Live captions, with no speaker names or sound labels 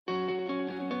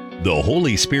The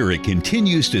Holy Spirit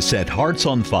continues to set hearts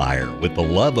on fire with the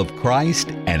love of Christ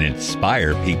and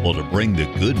inspire people to bring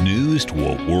the good news to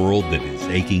a world that is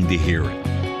aching to hear it.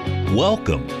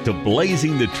 Welcome to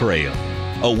Blazing the Trail,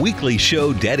 a weekly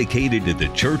show dedicated to the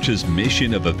church's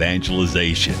mission of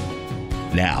evangelization.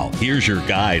 Now, here's your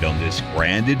guide on this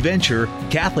grand adventure,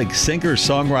 Catholic singer,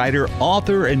 songwriter,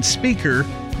 author, and speaker,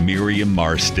 Miriam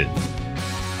Marston.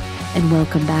 And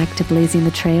welcome back to Blazing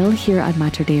the Trail here on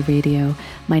Mater Dei Radio.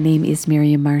 My name is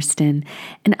Miriam Marston,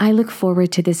 and I look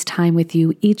forward to this time with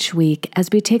you each week as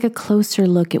we take a closer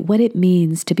look at what it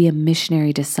means to be a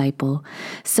missionary disciple,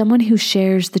 someone who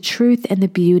shares the truth and the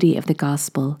beauty of the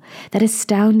gospel, that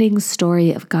astounding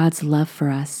story of God's love for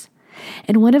us.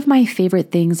 And one of my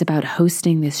favorite things about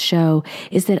hosting this show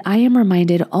is that I am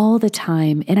reminded all the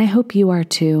time, and I hope you are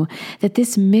too, that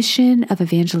this mission of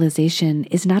evangelization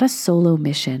is not a solo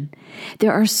mission.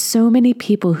 There are so many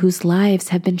people whose lives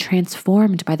have been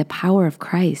transformed by the power of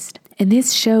Christ. And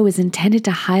this show is intended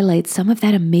to highlight some of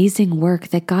that amazing work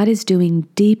that God is doing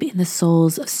deep in the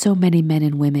souls of so many men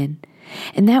and women.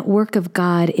 And that work of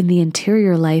God in the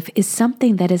interior life is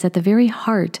something that is at the very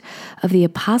heart of the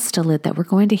apostolate that we're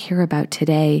going to hear about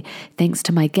today, thanks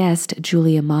to my guest,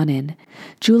 Julia Monin.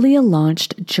 Julia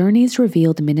launched Journeys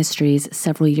Revealed Ministries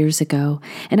several years ago,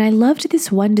 and I loved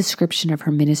this one description of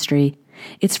her ministry.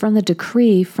 It's from the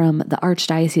decree from the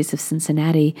Archdiocese of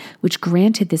Cincinnati, which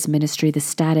granted this ministry the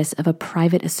status of a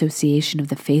private association of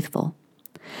the faithful.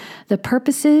 The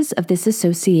purposes of this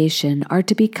association are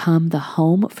to become the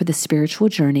home for the spiritual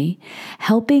journey,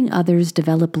 helping others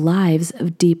develop lives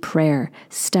of deep prayer,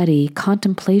 study,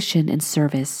 contemplation, and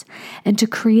service, and to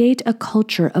create a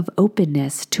culture of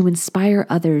openness to inspire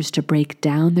others to break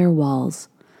down their walls.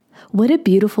 What a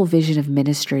beautiful vision of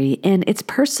ministry, and it's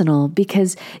personal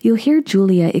because you'll hear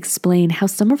Julia explain how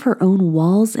some of her own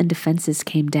walls and defenses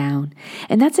came down,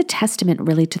 and that's a testament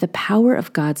really to the power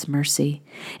of God's mercy.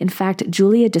 In fact,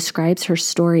 Julia describes her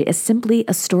story as simply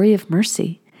a story of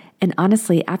mercy. And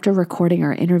honestly, after recording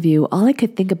our interview, all I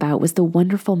could think about was the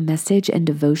wonderful message and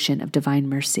devotion of divine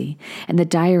mercy and the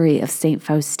diary of St.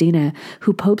 Faustina,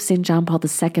 who Pope St. John Paul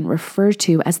II referred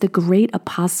to as the great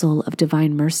apostle of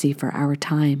divine mercy for our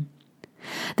time.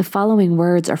 The following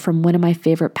words are from one of my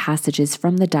favorite passages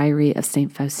from the diary of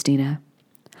St. Faustina.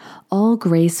 All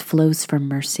grace flows from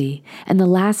mercy, and the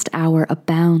last hour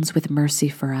abounds with mercy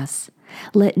for us.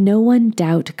 Let no one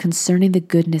doubt concerning the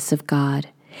goodness of God.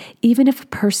 Even if a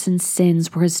person's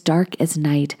sins were as dark as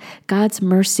night, God's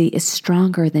mercy is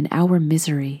stronger than our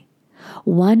misery.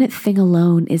 One thing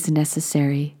alone is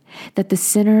necessary, that the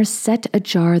sinner set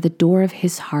ajar the door of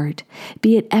his heart,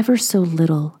 be it ever so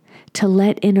little, to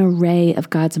let in a ray of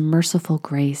God's merciful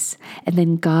grace, and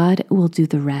then God will do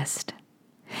the rest.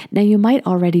 Now, you might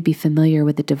already be familiar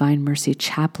with the Divine Mercy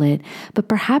Chaplet, but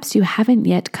perhaps you haven't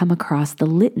yet come across the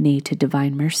Litany to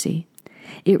Divine Mercy.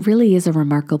 It really is a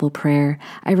remarkable prayer.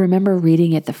 I remember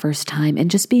reading it the first time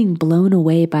and just being blown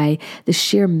away by the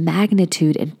sheer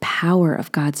magnitude and power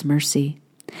of God's mercy.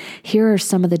 Here are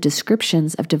some of the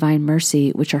descriptions of divine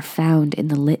mercy which are found in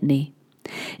the Litany.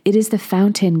 It is the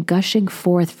fountain gushing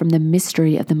forth from the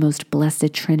mystery of the most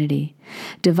blessed Trinity,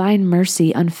 divine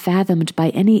mercy unfathomed by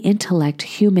any intellect,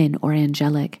 human or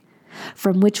angelic,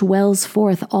 from which wells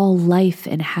forth all life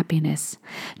and happiness,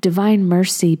 divine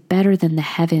mercy better than the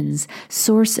heavens,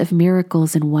 source of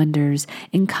miracles and wonders,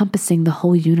 encompassing the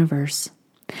whole universe,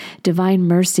 divine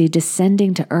mercy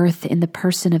descending to earth in the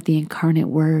person of the incarnate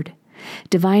Word,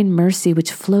 divine mercy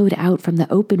which flowed out from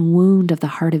the open wound of the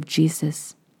heart of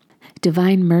Jesus,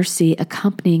 divine mercy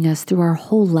accompanying us through our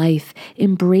whole life,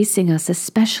 embracing us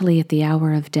especially at the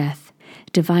hour of death.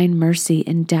 Divine mercy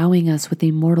endowing us with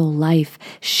immortal life,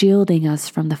 shielding us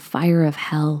from the fire of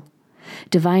hell.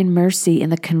 Divine mercy in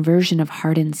the conversion of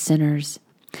hardened sinners.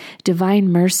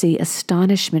 Divine mercy,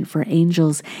 astonishment for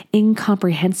angels,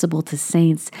 incomprehensible to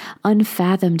saints,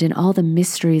 unfathomed in all the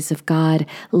mysteries of God,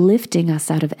 lifting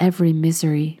us out of every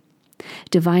misery.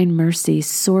 Divine mercy,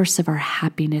 source of our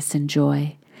happiness and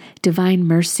joy. Divine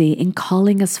mercy in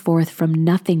calling us forth from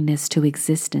nothingness to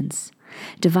existence.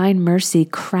 Divine mercy,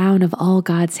 crown of all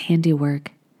God's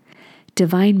handiwork.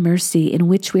 Divine mercy in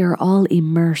which we are all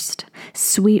immersed,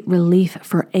 sweet relief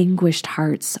for anguished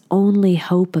hearts, only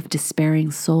hope of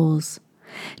despairing souls.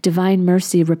 Divine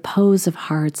mercy, repose of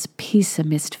hearts, peace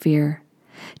amidst fear.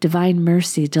 Divine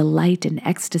mercy, delight and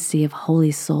ecstasy of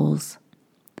holy souls.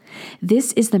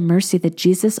 This is the mercy that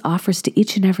Jesus offers to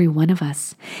each and every one of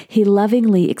us. He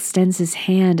lovingly extends his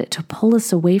hand to pull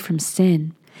us away from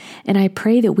sin. And I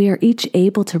pray that we are each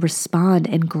able to respond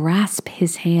and grasp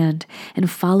his hand and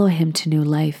follow him to new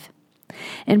life.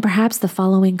 And perhaps the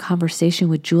following conversation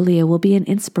with Julia will be an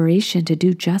inspiration to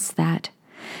do just that.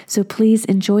 So please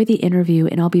enjoy the interview,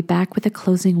 and I'll be back with a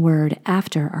closing word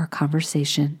after our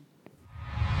conversation.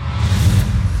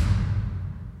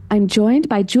 I'm joined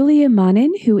by Julia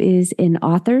Monin, who is an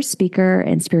author, speaker,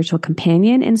 and spiritual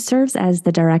companion, and serves as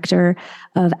the director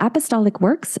of Apostolic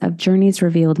Works of Journeys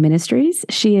Revealed Ministries.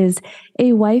 She is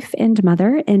a wife and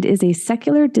mother and is a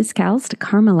secular discalced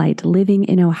Carmelite living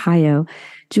in Ohio.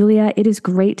 Julia, it is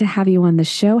great to have you on the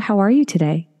show. How are you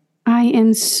today? I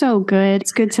am so good.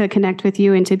 It's good to connect with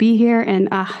you and to be here, and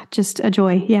just a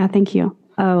joy. Yeah, thank you.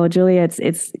 Oh, Julia,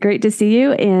 it's great to see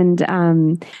you.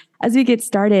 And as we get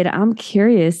started, I'm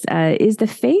curious, is the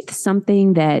faith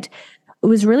something that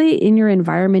was really in your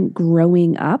environment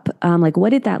growing up? Like, what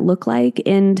did that look like?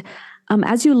 And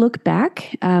as you look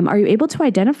back, are you able to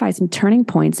identify some turning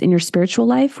points in your spiritual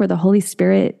life where the Holy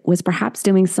Spirit was perhaps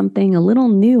doing something a little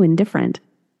new and different?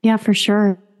 Yeah, for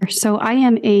sure. So I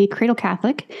am a cradle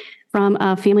Catholic from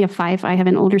a family of 5. I have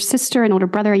an older sister, an older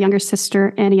brother, a younger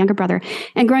sister, and a younger brother.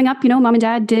 And growing up, Mom and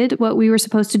Dad did what we were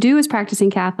supposed to do as practicing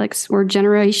Catholics. We're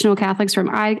generational Catholics from,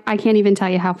 I can't even tell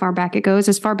you how far back it goes.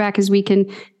 As far back as we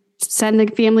can send the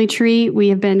family tree, we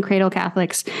have been cradle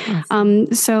Catholics.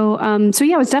 Awesome. So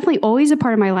yeah, it was definitely always a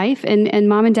part of my life. And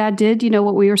Mom and Dad did,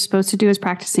 what we were supposed to do as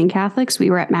practicing Catholics. We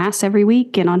were at Mass every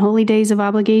week and on holy days of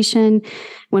obligation.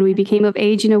 When we became of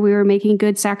age, we were making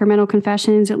good sacramental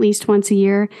confessions at least once a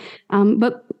year.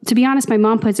 But to be honest, my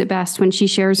mom puts it best when she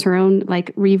shares her own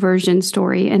reversion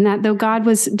story, and that though God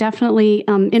was definitely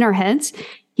in our heads,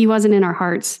 He wasn't in our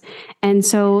hearts. And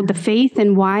so the faith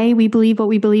and why we believe what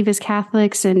we believe as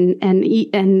Catholics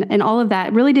and all of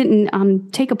that really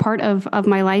didn't take a part of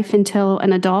my life until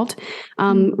an adult,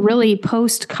 really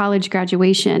post college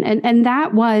graduation. And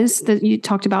that was you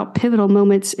talked about pivotal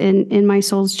moments in my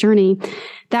soul's journey.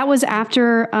 That was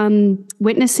after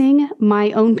witnessing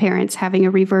my own parents having a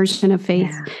reversion of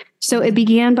faith. Yeah. So it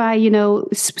began by,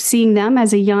 seeing them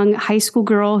as a young high school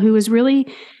girl who was really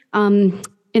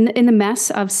in the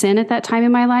mess of sin at that time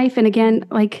in my life. And again,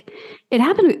 it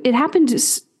happened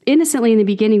innocently in the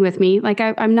beginning with me.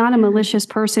 I'm not a malicious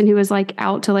person who is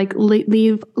out to live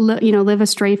a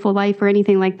strayful life or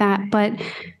anything like that. But,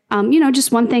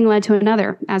 just one thing led to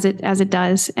another as it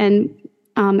does. And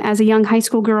as a young high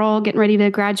school girl getting ready to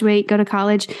graduate, go to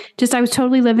college, I was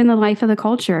totally living the life of the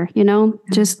culture,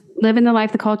 just living the life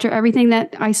of the culture. Everything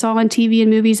that I saw on TV and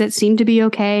movies that seemed to be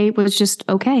okay was just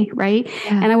okay. Right.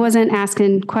 Yeah. And I wasn't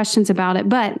asking questions about it.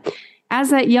 But as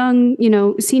that young,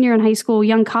 senior in high school,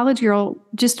 young college girl,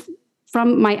 just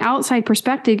from my outside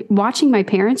perspective, watching my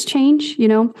parents change,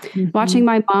 watching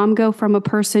my mom go from a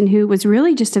person who was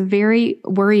really just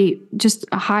just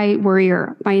a high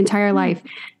worrier my entire life,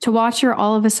 to watch her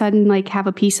all of a sudden have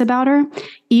a peace about her,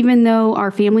 even though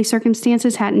our family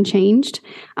circumstances hadn't changed,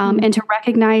 and to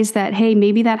recognize that, hey,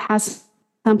 maybe that has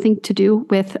something to do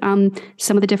with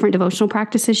some of the different devotional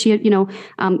practices she had.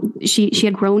 She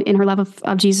had grown in her love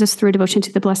of Jesus through a devotion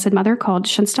to the Blessed Mother called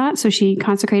Schoenstatt. So she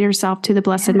consecrated herself to the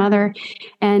Blessed Mother,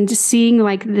 and seeing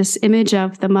this image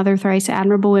of the Mother Thrice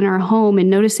Admirable in our home, and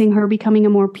noticing her becoming a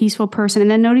more peaceful person, and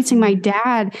then noticing my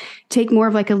dad take more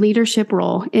of a leadership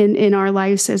role in our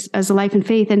lives as a life and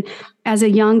faith. And as a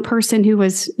young person who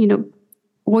was,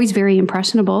 always very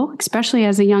impressionable, especially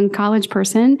as a young college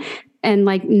person, and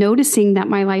noticing that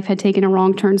my life had taken a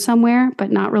wrong turn somewhere,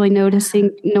 but not really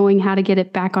knowing how to get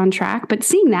it back on track, but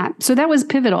seeing that. So that was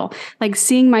pivotal,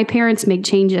 seeing my parents make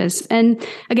changes. And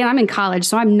again, I'm in college,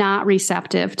 so I'm not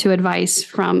receptive to advice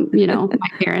from, my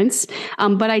parents.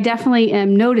 But I definitely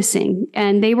am noticing,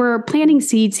 and they were planting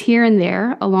seeds here and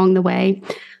there along the way.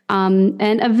 And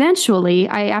eventually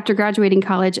after graduating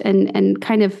college and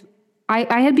kind of,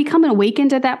 I had become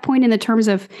awakened at that point in the terms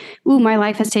of, my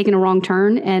life has taken a wrong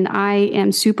turn and I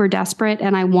am super desperate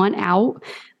and I want out.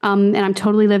 And I'm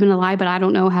totally living a lie, but I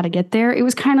don't know how to get there. It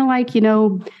was kind of like,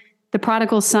 the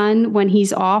prodigal son when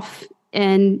he's off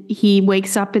and he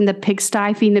wakes up in the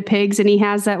pigsty feeding the pigs, and he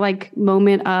has that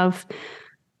moment of,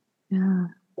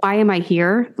 why am I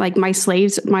here? My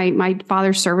slaves, my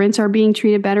father's servants are being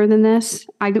treated better than this.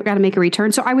 I got to make a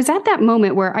return. So I was at that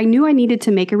moment where I knew I needed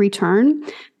to make a return,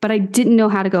 but I didn't know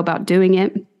how to go about doing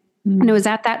it. And it was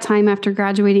at that time after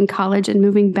graduating college and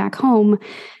moving back home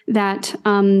that,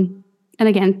 and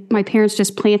again, my parents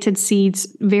just planted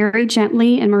seeds very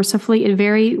gently and mercifully and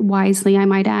very wisely, I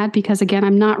might add, because again,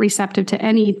 I'm not receptive to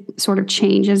any sort of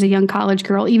change as a young college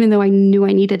girl, even though I knew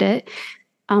I needed it.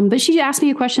 But she asked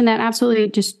me a question that absolutely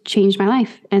just changed my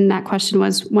life. And that question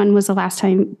was, when was the last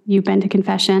time you've been to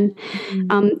confession?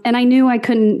 And I knew I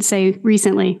couldn't say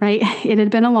recently, right? It had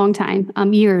been a long time,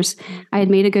 years. I had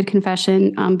made a good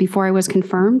confession before I was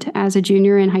confirmed as a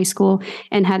junior in high school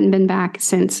and hadn't been back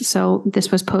since. So this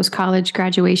was post-college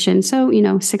graduation. So,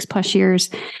 6+ years.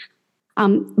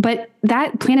 But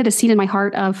that planted a seed in my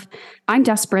heart of, I'm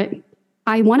desperate.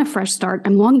 I want a fresh start.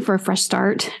 I'm longing for a fresh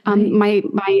start. My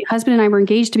husband and I were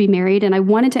engaged to be married, and I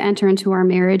wanted to enter into our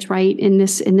marriage, right, in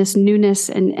this newness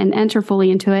and enter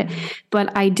fully into it.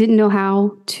 But I didn't know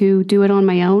how to do it on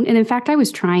my own. And in fact, I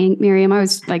was trying, Miriam. I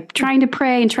was like trying to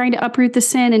pray and trying to uproot the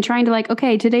sin and trying to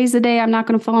okay, today's the day I'm not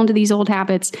going to fall into these old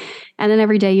habits. And then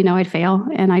every day, I'd fail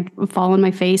and I'd fall on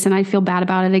my face and I'd feel bad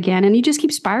about it again. And you just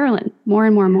keep spiraling more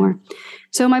and more and more.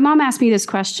 So my mom asked me this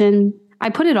question. I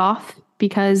put it off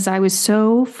because I was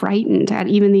so frightened at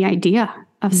even the idea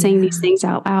of saying these things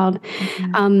out loud.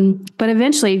 But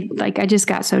eventually, I just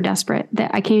got so desperate that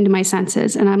I came to my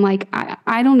senses, and I'm like,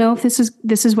 I don't know if this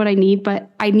is what I need, but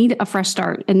I need a fresh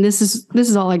start, and this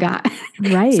is all I got.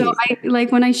 Right. So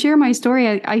when I share my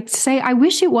story, I say I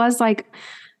wish it was like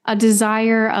a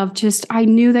desire of just, I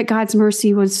knew that God's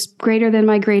mercy was greater than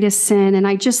my greatest sin. And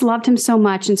I just loved him so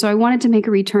much. And so I wanted to make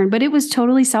a return, but it was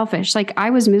totally selfish.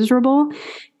 I was miserable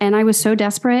and I was so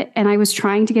desperate and I was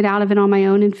trying to get out of it on my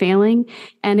own and failing.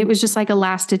 And it was just like a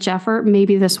last ditch effort.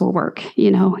 Maybe this will work,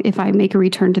 if I make a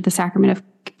return to the sacrament of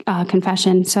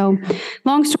confession. So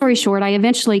long story short, I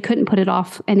eventually couldn't put it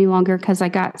off any longer because I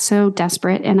got so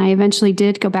desperate, and I eventually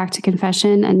did go back to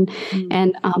confession and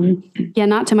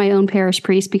not to my own parish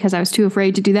priest because I was too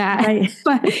afraid to do that, right.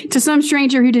 But to some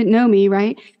stranger who didn't know me.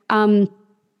 Right. And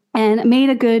made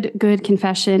a good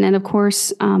confession. And of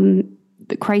course,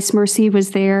 Christ's mercy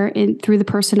was there through the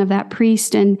person of that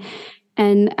priest, and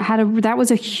that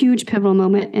was a huge pivotal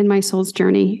moment in my soul's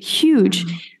journey. Huge.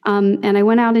 And I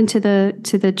went out into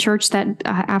the church that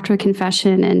after a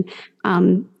confession, and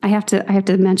I have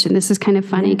to mention, this is kind of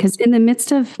funny because in the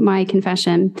midst of my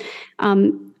confession,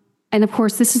 and of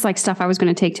course, this is like stuff I was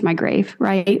going to take to my grave,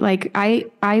 right?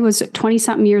 I was 20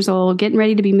 something years old, getting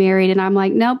ready to be married. And I'm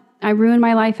like, nope, I ruined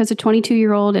my life as a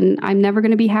 22-year-old and I'm never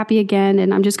going to be happy again.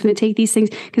 And I'm just going to take these things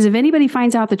because if anybody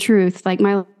finds out the truth,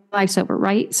 my life's over,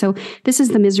 right? So this is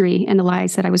the misery and the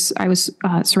lies that I was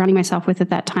surrounding myself with at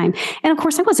that time. And of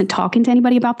course, I wasn't talking to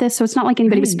anybody about this. So it's not like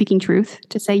anybody was speaking truth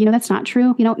to say, that's not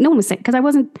true. No one was saying, because I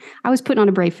was putting on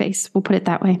a brave face. We'll put it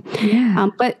that way. Yeah.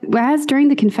 But as during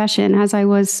the confession, as I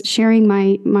was sharing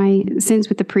my sins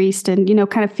with the priest and,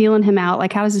 kind of feeling him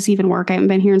out, how does this even work? I haven't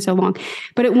been here in so long.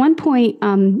 But at one point,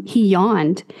 he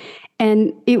yawned.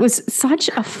 And it was such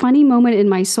a funny moment in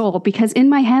my soul because in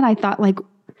my head, I thought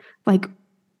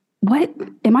what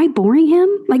am I boring him?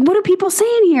 What are people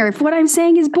saying here? If what I'm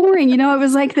saying is boring, it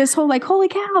was like this whole, holy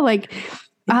cow,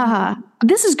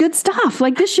 this is good stuff.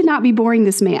 This should not be boring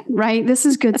this man, right? This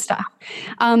is good stuff.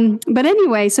 But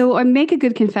anyway, so I make a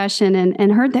good confession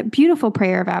and heard that beautiful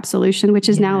prayer of absolution, which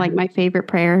is now my favorite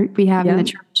prayer we have in the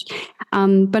church.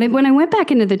 But when I went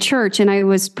back into the church and I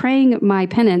was praying my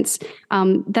penance,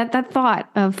 that thought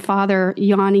of Father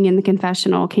yawning in the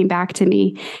confessional came back to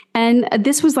me. And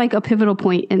this was like a pivotal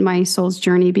point in my soul's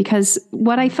journey because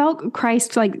what I felt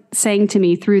Christ saying to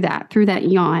me through that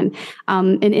yawn,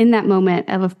 and in that moment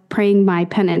of praying my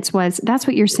penance was, that's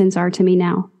what your sins are to me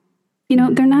now.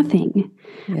 They're nothing.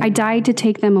 Yeah. I died to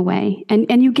take them away.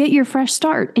 And you get your fresh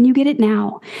start and you get it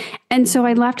now. And so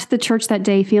I left the church that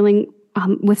day feeling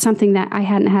with something that I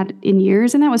hadn't had in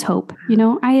years, and that was hope.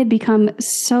 I had become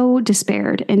so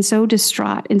despaired and so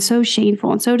distraught and so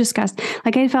shameful and so disgusted.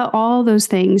 I felt all those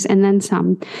things and then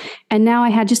some. And now I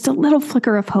had just a little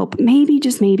flicker of hope. Maybe,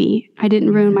 just maybe, I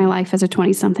didn't ruin my life as a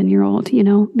 20-something-year-old,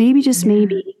 maybe, just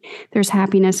maybe there's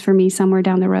happiness for me somewhere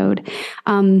down the road.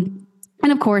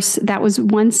 And of course, that was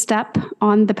one step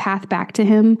on the path back to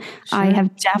him. Sure. I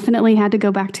have definitely had to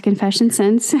go back to confession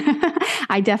since.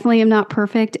 I definitely am not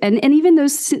perfect. And even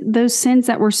those sins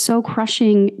that were so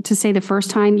crushing to say the first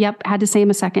time, had to say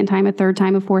them a second time, a third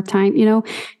time, a fourth time,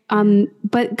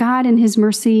 but God in his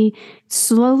mercy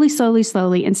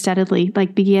slowly and steadily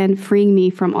began freeing me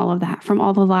from all of that, from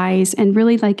all the lies, and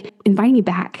really inviting me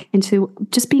back into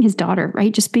just being his daughter,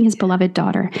 right? Just being his beloved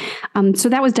daughter. So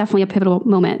that was definitely a pivotal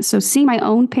moment. So seeing my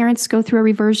own parents go through a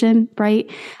reversion, right?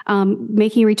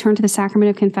 Making a return to the sacrament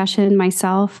of confession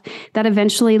myself, that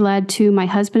eventually led to my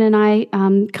husband and I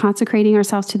consecrating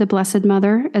ourselves to the Blessed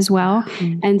Mother as well.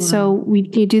 And so we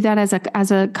do that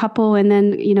as a couple, and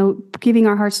then, giving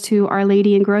our hearts ourselves to Our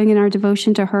Lady and growing in our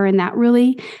devotion to her. And that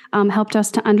really helped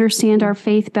us to understand our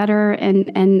faith better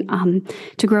and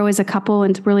to grow as a couple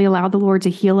and to really allow the Lord to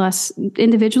heal us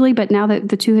individually. But now that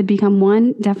the two had become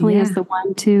one, definitely as the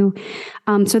one too.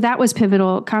 So that was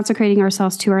pivotal, consecrating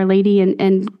ourselves to Our Lady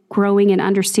and growing and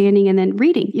understanding, and then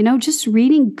reading, just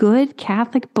reading good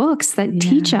Catholic books that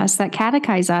teach us, that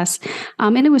catechize us.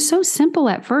 And it was so simple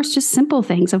at first, just simple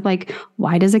things of like,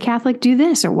 why does a Catholic do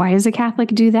this? Or why does a Catholic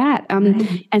do that?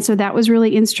 And so that was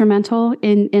really instrumental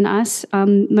in us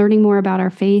learning more about our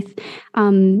faith.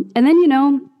 And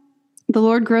then, the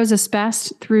Lord grows us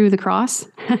best through the cross.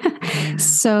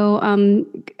 So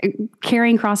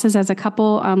carrying crosses as a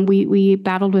couple, we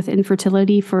battled with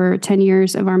infertility for 10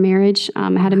 years of our marriage,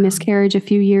 had a miscarriage a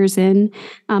few years in,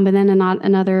 but then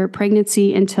another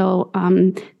pregnancy until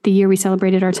the year we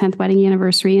celebrated our 10th wedding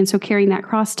anniversary. And so carrying that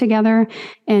cross together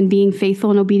and being faithful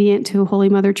and obedient to Holy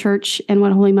Mother Church and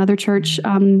what Holy Mother Church,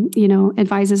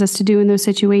 advises us to do in those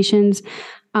situations.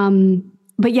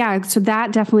 But yeah, so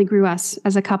that definitely grew us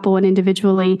as a couple and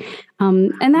individually.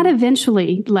 And that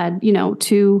eventually led,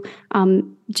 to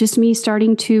just me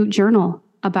starting to journal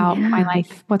about my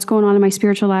life, what's going on in my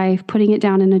spiritual life, putting it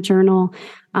down in a journal,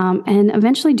 and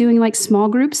eventually doing like small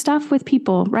group stuff with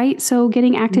people, right? So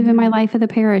getting active in my life of the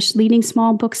parish, leading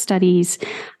small book studies,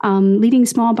 leading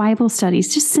small Bible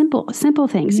studies, just simple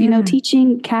things,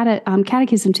 teaching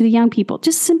catechism to the young people,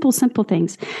 just simple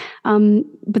things.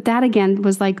 But that again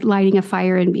was like lighting a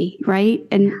fire in me, right?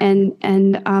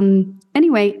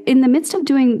 Anyway, in the midst of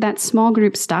doing that small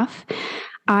group stuff,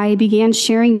 I began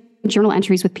sharing journal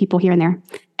entries with people here and there,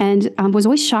 and was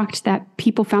always shocked that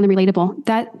people found them relatable.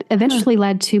 That eventually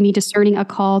led to me discerning a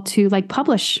call to like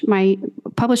publish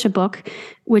a book,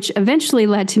 which eventually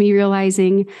led to me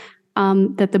realizing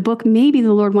that the book maybe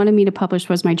the Lord wanted me to publish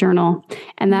was my journal.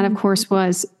 And that, of course,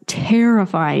 was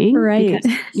terrifying. Right.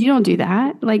 Because you don't do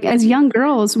that. Like as young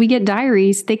girls, we get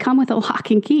diaries. They come with a lock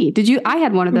and key. Did you? I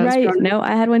had one of those. Right. No,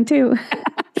 I had one too.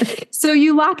 So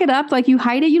you lock it up, like you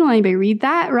hide it. You don't let anybody read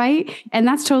that, right? And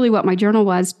that's totally what my journal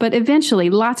was. But eventually,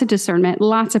 lots of discernment,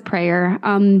 lots of prayer,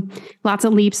 lots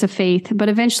of leaps of faith. But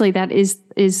eventually, that is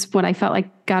what I felt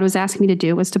like God was asking me to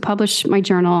do, was to publish my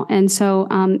journal. And so,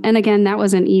 and again, that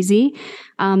wasn't easy.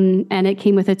 And it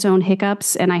came with its own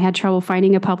hiccups, and I had trouble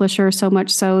finding a publisher, so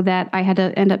much so that I had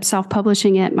to end up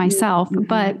self-publishing it myself.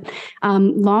 But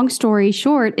long story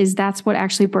short is that's what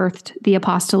actually birthed the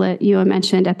apostolate you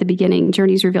mentioned at the beginning,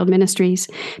 Journeys Revealed Ministries,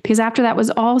 because after that was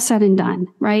all said and done,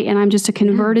 right? And I'm just a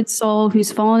converted soul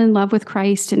who's fallen in love with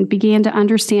Christ and began to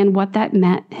understand what that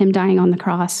meant, him dying on the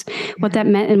cross, what that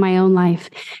meant in my own life.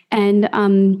 And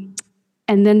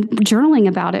then journaling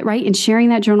about it, right? And sharing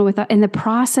that journal with, and the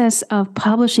process of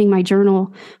publishing my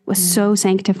journal was so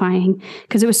sanctifying,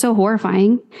 because it was so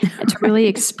horrifying to really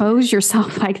expose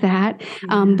yourself like that.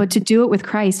 But to do it with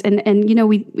Christ. And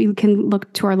we can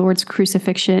look to our Lord's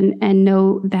crucifixion and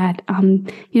know that,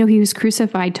 he was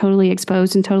crucified, totally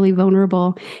exposed and totally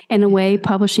vulnerable. In a way,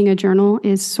 publishing a journal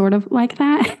is sort of like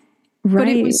that. Right. But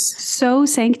it was so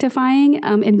sanctifying,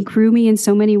 and grew me in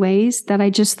so many ways that I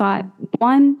just thought,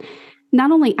 not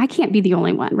only, I can't be the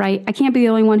only one, right? I can't be the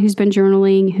only one who's been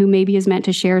journaling, who maybe is meant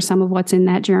to share some of what's in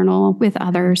that journal with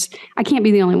others. I can't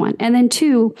be the only one. And then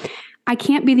two, I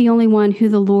can't be the only one who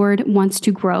the Lord wants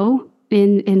to grow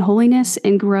in holiness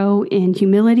and grow in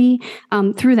humility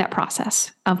through that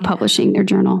process of publishing their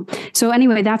journal. So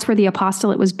anyway, that's where the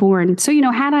apostolate was born. So,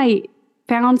 had I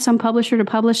found some publisher to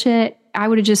publish it, I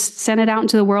would have just sent it out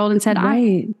into the world and said,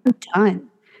 I'm done.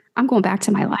 I'm going back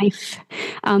to my life.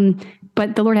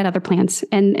 But the Lord had other plans,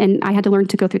 and I had to learn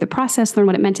to go through the process, learn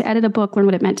what it meant to edit a book, learn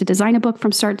what it meant to design a book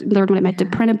from start, learn what it meant to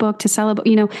print a book, to sell a book.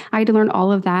 I had to learn all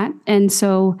of that. And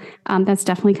so that's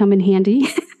definitely come in handy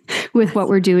with what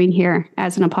we're doing here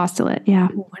as an apostolate. Yeah.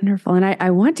 Wonderful. And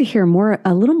I want to hear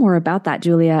a little more about that,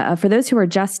 Julia. For those who are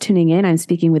just tuning in, I'm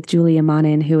speaking with Julia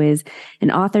Monin, who is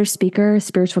an author, speaker,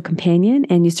 spiritual companion,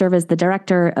 and you serve as the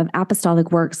director of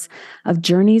apostolic works of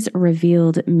Journeys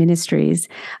Revealed Ministries.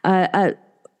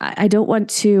 I don't want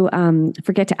to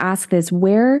forget to ask this.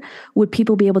 Where would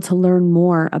people be able to learn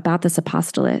more about this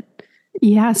apostolate?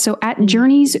 Yeah. So at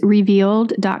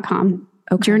journeysrevealed.com.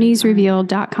 Okay.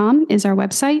 Journeysrevealed.com is our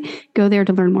website. Go there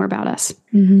to learn more about us.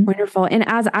 Mm-hmm. Wonderful. And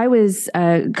as I was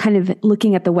kind of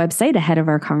looking at the website ahead of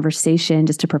our conversation,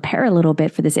 just to prepare a little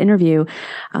bit for this interview,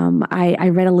 I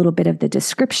read a little bit of the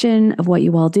description of what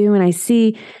you all do, and I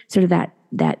see sort of that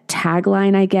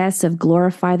tagline, I guess, of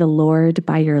glorify the Lord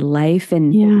by your life.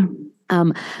 And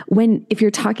if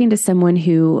you're talking to someone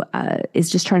who is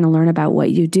just trying to learn about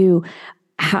what you do,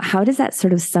 how does that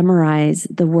sort of summarize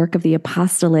the work of the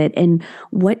apostolate, and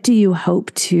what do you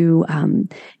hope to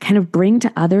kind of bring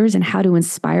to others, and how to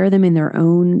inspire them in their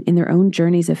own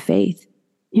journeys of faith?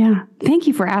 Yeah. Thank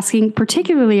you for asking,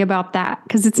 particularly about that,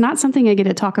 because it's not something I get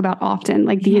to talk about often,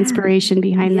 like the inspiration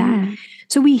behind that.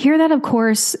 So we hear that, of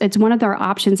course, it's one of our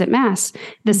options at Mass,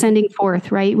 the sending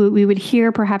forth, right? We would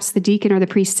hear perhaps the deacon or the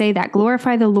priest say that,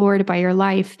 glorify the Lord by your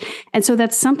life. And so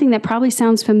that's something that probably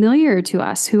sounds familiar to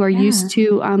us who are used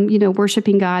to,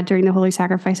 worshiping God during the Holy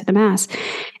Sacrifice of the Mass.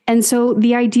 And so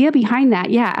the idea behind that,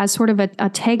 as sort of a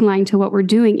tagline to what we're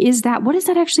doing is that, what does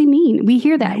that actually mean? We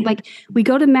hear that, like we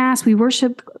go to Mass, we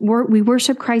worship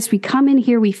Christ, we come in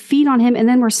here, we feed on him, and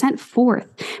then we're sent forth.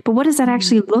 But what does that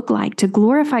actually look like to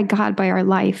glorify God by our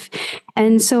life?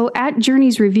 And so at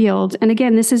Journeys Revealed, and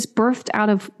again, this is birthed out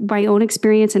of my own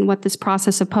experience and what this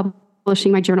process of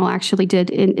publishing my journal actually did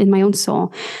in my own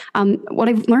soul. What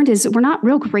I've learned is we're not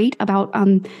real great about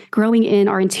growing in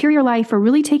our interior life or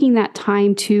really taking that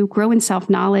time to grow in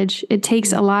self-knowledge. It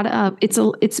takes a lot of,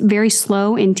 it's very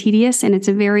slow and tedious, and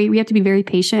we have to be very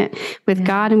patient with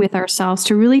God and with ourselves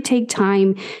to really take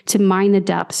time to mine the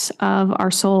depths of our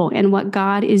soul and what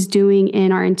God is doing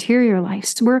in our interior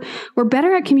lives. So we're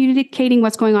better at communicating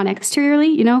what's going on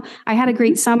exteriorly. I had a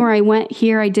great summer. I went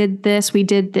here, I did this, we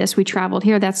traveled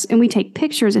here. And we take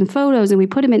pictures and photos and we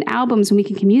put them in albums, and we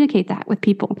can communicate that with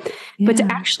people. But to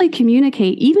actually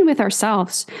communicate, even with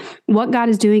ourselves, what God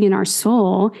is doing in our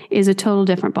soul is a total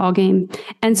different ballgame.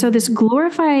 And so this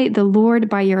glorify the Lord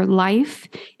by your life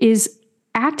is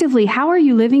actively, how are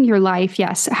you living your life?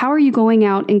 Yes. How are you going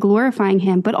out and glorifying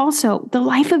him? But also the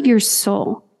life of your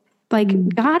soul.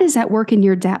 Like God is at work in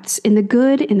your depths, in the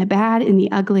good, in the bad, in the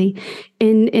ugly,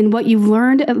 in what you've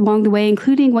learned along the way,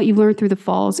 including what you've learned through the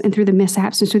falls and through the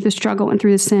mishaps and through the struggle and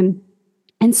through the sin.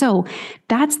 And so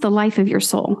that's the life of your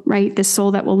soul, right? The soul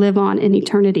that will live on in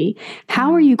eternity.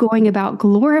 How are you going about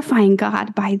glorifying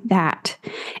God by that?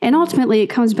 And ultimately, it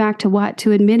comes back to what?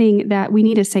 To admitting that we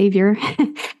need a Savior,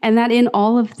 and that in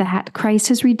all of that, Christ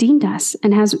has redeemed us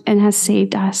and has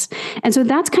saved us. And so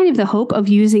that's kind of the hope of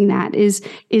using that is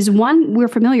one, we're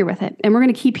familiar with it, and we're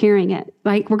going to keep hearing it.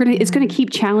 Like it's going to keep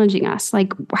challenging us.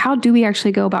 Like, how do we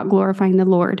actually go about glorifying the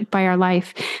Lord by our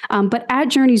life? But at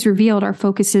Journeys Revealed, our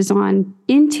focus is on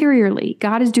interiorly,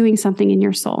 God is doing something in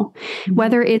your soul,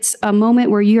 whether it's a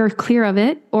moment where you are clear of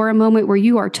it or a moment where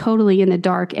you are totally in the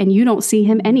dark and you don't see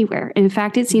him anywhere. In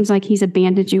fact, it seems like he's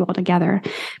abandoned you altogether.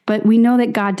 But we know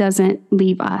that God doesn't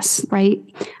leave us, right?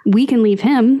 We can leave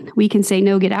him. We can say,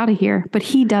 no, get out of here. But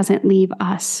he doesn't leave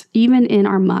us, even in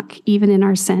our muck, even in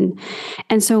our sin.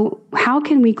 And so how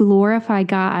can we glorify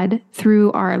God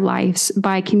through our lives?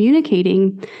 By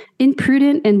communicating in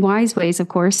prudent and wise ways, of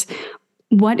course,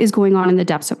 what is going on in the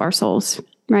depths of our souls,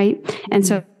 right? And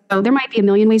so there might be a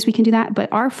million ways we can do that,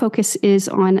 but our focus is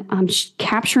on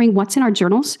capturing what's in our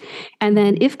journals. And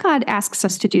then if God asks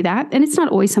us to do that, and it's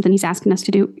not always something he's asking us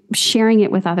to do, sharing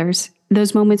it with others.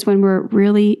 Those moments when we're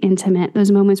really intimate,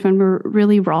 those moments when we're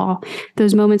really raw,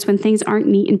 those moments when things aren't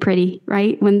neat and pretty,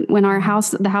 right? When the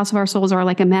house of our souls are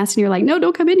like a mess, and you're like, no,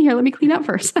 don't come in here. Let me clean up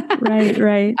first.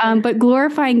 Right. But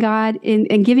glorifying God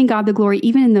and giving God the glory,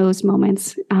 even in those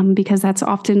moments, because that's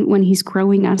often when he's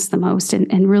growing us the most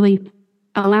and really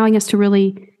allowing us to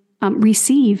really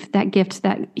receive that gift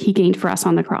that he gained for us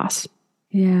on the cross.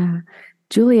 Yeah.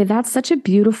 Julia, that's such a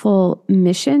beautiful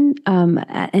mission.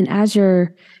 And as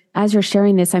you're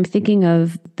sharing this, I'm thinking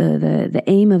of the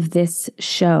aim of this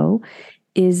show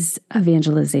is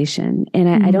evangelization.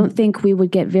 And I don't think we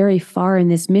would get very far in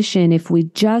this mission if we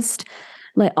just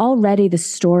let already the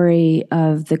story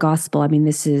of the gospel. I mean,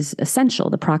 this is essential,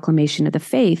 the proclamation of the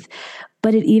faith.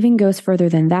 But it even goes further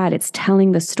than that. It's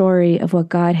telling the story of what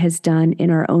God has done in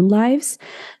our own lives.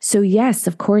 So yes,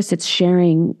 of course, it's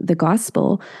sharing the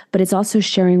gospel, but it's also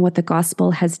sharing what the gospel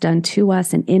has done to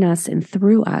us and in us and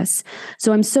through us.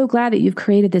 So I'm so glad that you've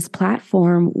created this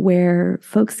platform where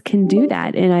folks can do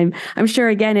that. And I'm sure,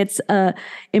 again, it's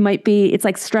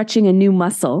like stretching a new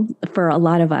muscle for a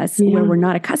lot of us where we're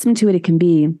not accustomed to it. It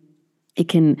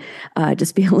can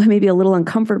just be maybe a little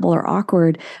uncomfortable or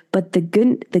awkward, but the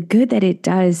good that it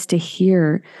does to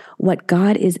hear what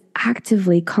God is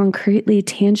actively, concretely,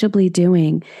 tangibly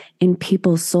doing in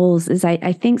people's souls is,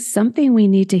 I think, something we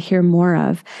need to hear more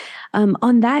of.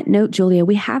 On that note, Julia,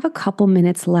 we have a couple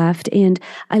minutes left, and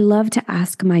I love to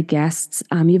ask my guests,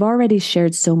 you've already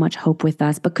shared so much hope with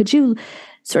us, but could you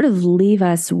sort of leave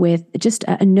us with just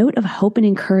a note of hope and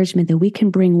encouragement that we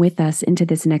can bring with us into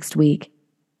this next week?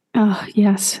 Oh,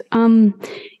 yes.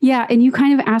 Yeah. And you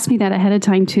kind of asked me that ahead of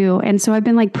time too. And so I've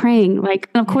been like praying, like,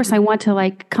 of course I want to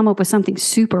like come up with something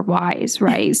super wise,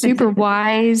 right? Super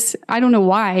wise. I don't know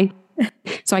why.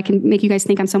 So I can make you guys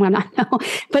think I'm someone I'm not. No.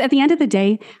 But at the end of the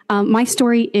day, my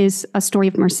story is a story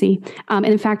of mercy. And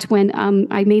in fact, when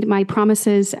I made my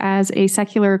promises as a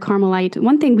secular Carmelite,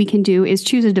 one thing we can do is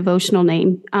choose a devotional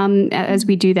name as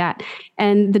we do that.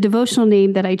 And the devotional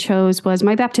name that I chose was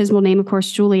my baptismal name, of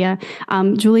course, Julia.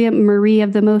 Julia Marie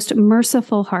of the Most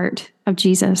Merciful Heart of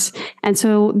Jesus. And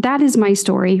so that is my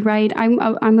story, right?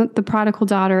 I'm the prodigal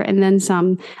daughter and then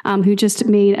some who just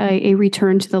made a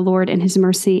return to the Lord and his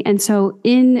mercy. And so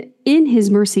in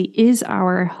his mercy is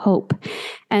our hope.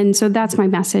 And so that's my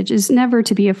message, is never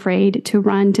to be afraid, to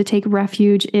run, to take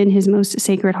refuge in his most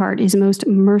sacred heart, his most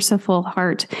merciful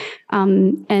heart.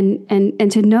 And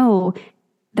to know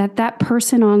that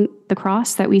person on the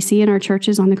cross that we see in our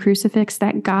churches on the crucifix,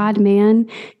 that God man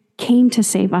came to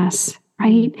save us.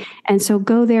 Right. And so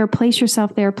go there, place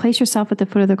yourself at the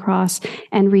foot of the cross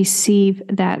and receive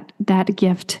that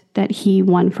gift that he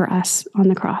won for us on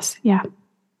the cross. Yeah.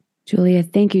 Julia,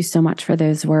 thank you so much for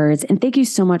those words. And thank you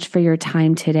so much for your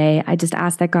time today. I just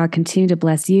ask that God continue to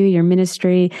bless you, your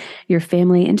ministry, your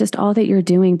family, and just all that you're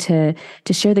doing to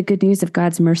share the good news of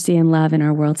God's mercy and love in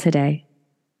our world today.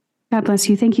 God bless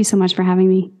you. Thank you so much for having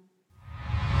me.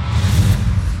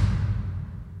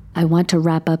 I want to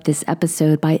wrap up this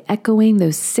episode by echoing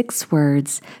those 6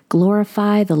 words,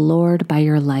 glorify the Lord by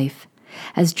your life.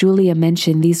 As Julia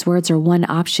mentioned, these words are one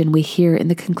option we hear in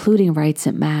the concluding rites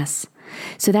at Mass.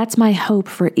 So that's my hope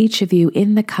for each of you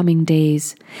in the coming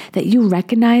days, that you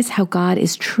recognize how God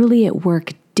is truly at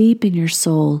work deep in your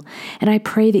soul. And I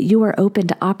pray that you are open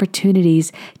to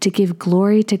opportunities to give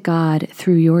glory to God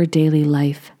through your daily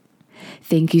life.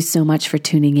 Thank you so much for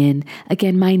tuning in.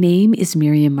 Again, my name is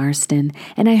Miriam Marston,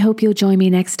 and I hope you'll join me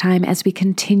next time as we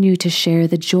continue to share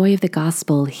the joy of the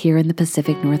gospel here in the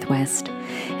Pacific Northwest.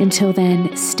 Until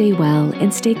then, stay well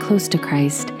and stay close to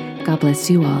Christ. God bless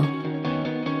you all.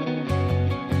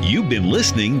 You've been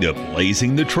listening to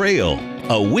Blazing the Trail,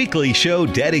 a weekly show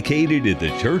dedicated to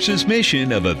the church's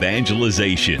mission of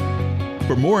evangelization.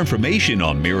 For more information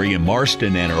on Miriam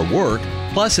Marston and her work,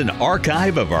 plus an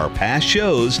archive of our past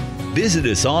shows, visit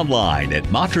us online at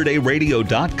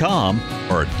materdeiradio.com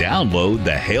or download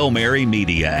the Hail Mary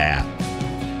Media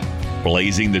app.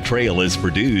 Blazing the Trail is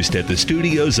produced at the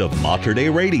studios of Mater Dei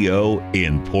Radio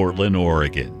in Portland,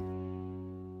 Oregon.